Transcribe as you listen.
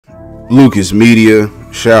Lucas Media.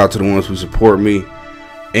 Shout out to the ones who support me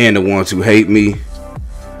and the ones who hate me.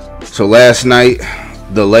 So last night,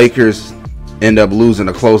 the Lakers end up losing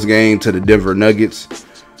a close game to the Denver Nuggets,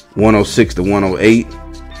 106-108.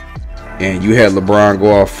 And you had LeBron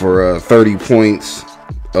go off for 30 points,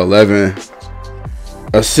 11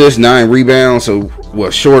 assists, 9 rebounds. So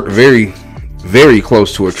short, very, very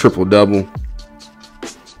close to a triple-double.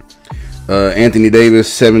 Anthony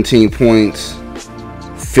Davis, 17 points,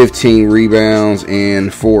 15 rebounds,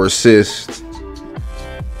 and 4 assists.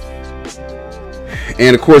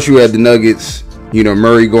 And of course, you had the Nuggets,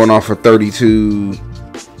 Murray going off for 32,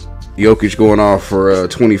 Jokic going off for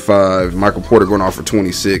 25, Michael Porter going off for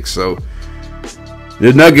 26. So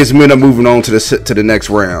the Nuggets end up moving on to the next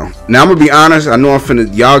round. Now I'm gonna be honest. I know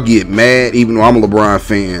y'all get mad, even though I'm a LeBron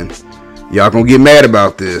fan. Y'all gonna get mad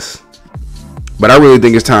about this, but I really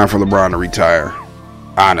think it's time for LeBron to retire.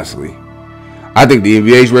 Honestly, I think the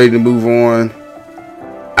NBA's ready to move on.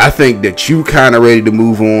 I think that you kind of ready to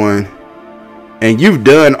move on. And you've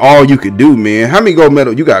done all you could do, man. How many gold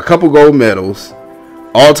medals? You got a couple gold medals.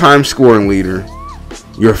 All-time scoring leader.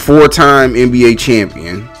 You're a 4-time NBA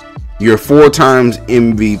champion. You're 4 times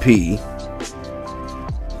MVP.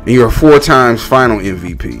 And you're 4 times final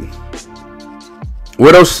MVP.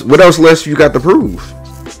 What else less you got to prove?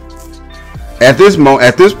 At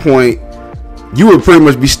this point, you would pretty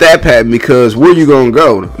much be stat padding, because where you gonna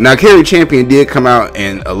go? Now, Carrie Champion did come out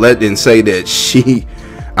and say that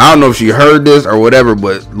I don't know if she heard this or whatever,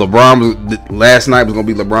 but last night was going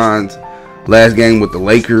to be LeBron's last game with the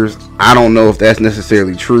Lakers. I don't know if that's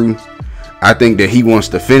necessarily true. I think that he wants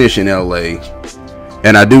to finish in LA.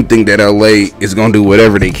 And I do think that LA is going to do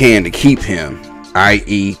whatever they can to keep him,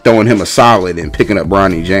 i.e. throwing him a solid and picking up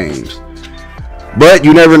LeBron. But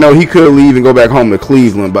you never know. He could leave and go back home to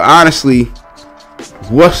Cleveland. But honestly,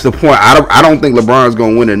 what's the point? I don't think LeBron's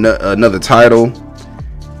going to win another title.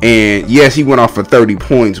 And yes, he went off for 30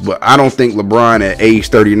 points, but I don't think LeBron at age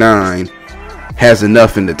 39 has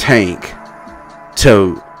enough in the tank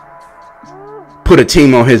to put a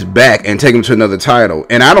team on his back and take him to another title.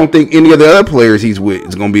 And I don't think any of the other players he's with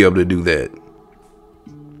is going to be able to do that.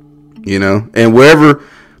 And wherever,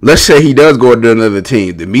 let's say he does go to another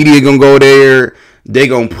team, the media going to go there. They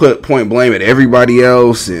going to put point blame at everybody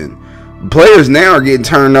else. And players now are getting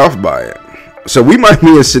turned off by it. So we might be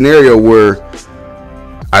in a scenario where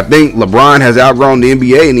I think LeBron has outgrown the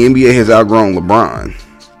NBA and the NBA has outgrown LeBron.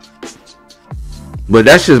 But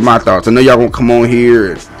that's just my thoughts. I know y'all gonna come on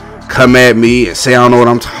here and come at me and say I don't know what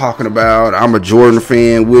I'm talking about. I'm a Jordan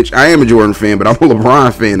fan, which I am a Jordan fan, but I'm a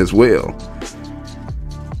LeBron fan as well.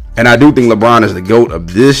 And I do think LeBron is the GOAT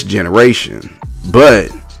of this generation.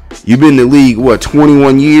 But you've been in the league,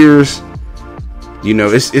 21 years?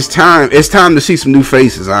 It's time to see some new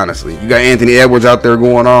faces, honestly. You got Anthony Edwards out there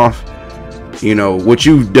going off. What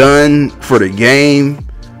you've done for the game,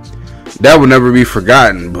 that will never be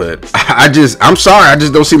forgotten. But I'm sorry, I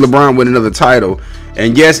just don't see LeBron win another title.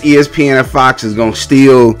 And yes, ESPN and Fox is going to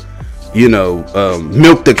still,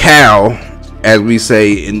 milk the cow, as we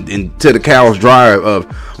say, into the cow's dry of,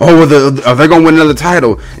 are they going to win another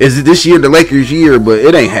title? Is it this year the Lakers' year? But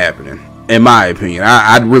it ain't happening, in my opinion.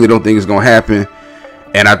 I really don't think it's going to happen.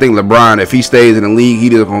 And I think LeBron, if he stays in the league,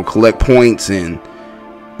 he's just going to collect points and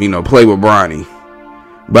play with Bronny.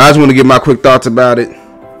 But I just want to give my quick thoughts about it.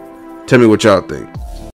 Tell me what y'all think.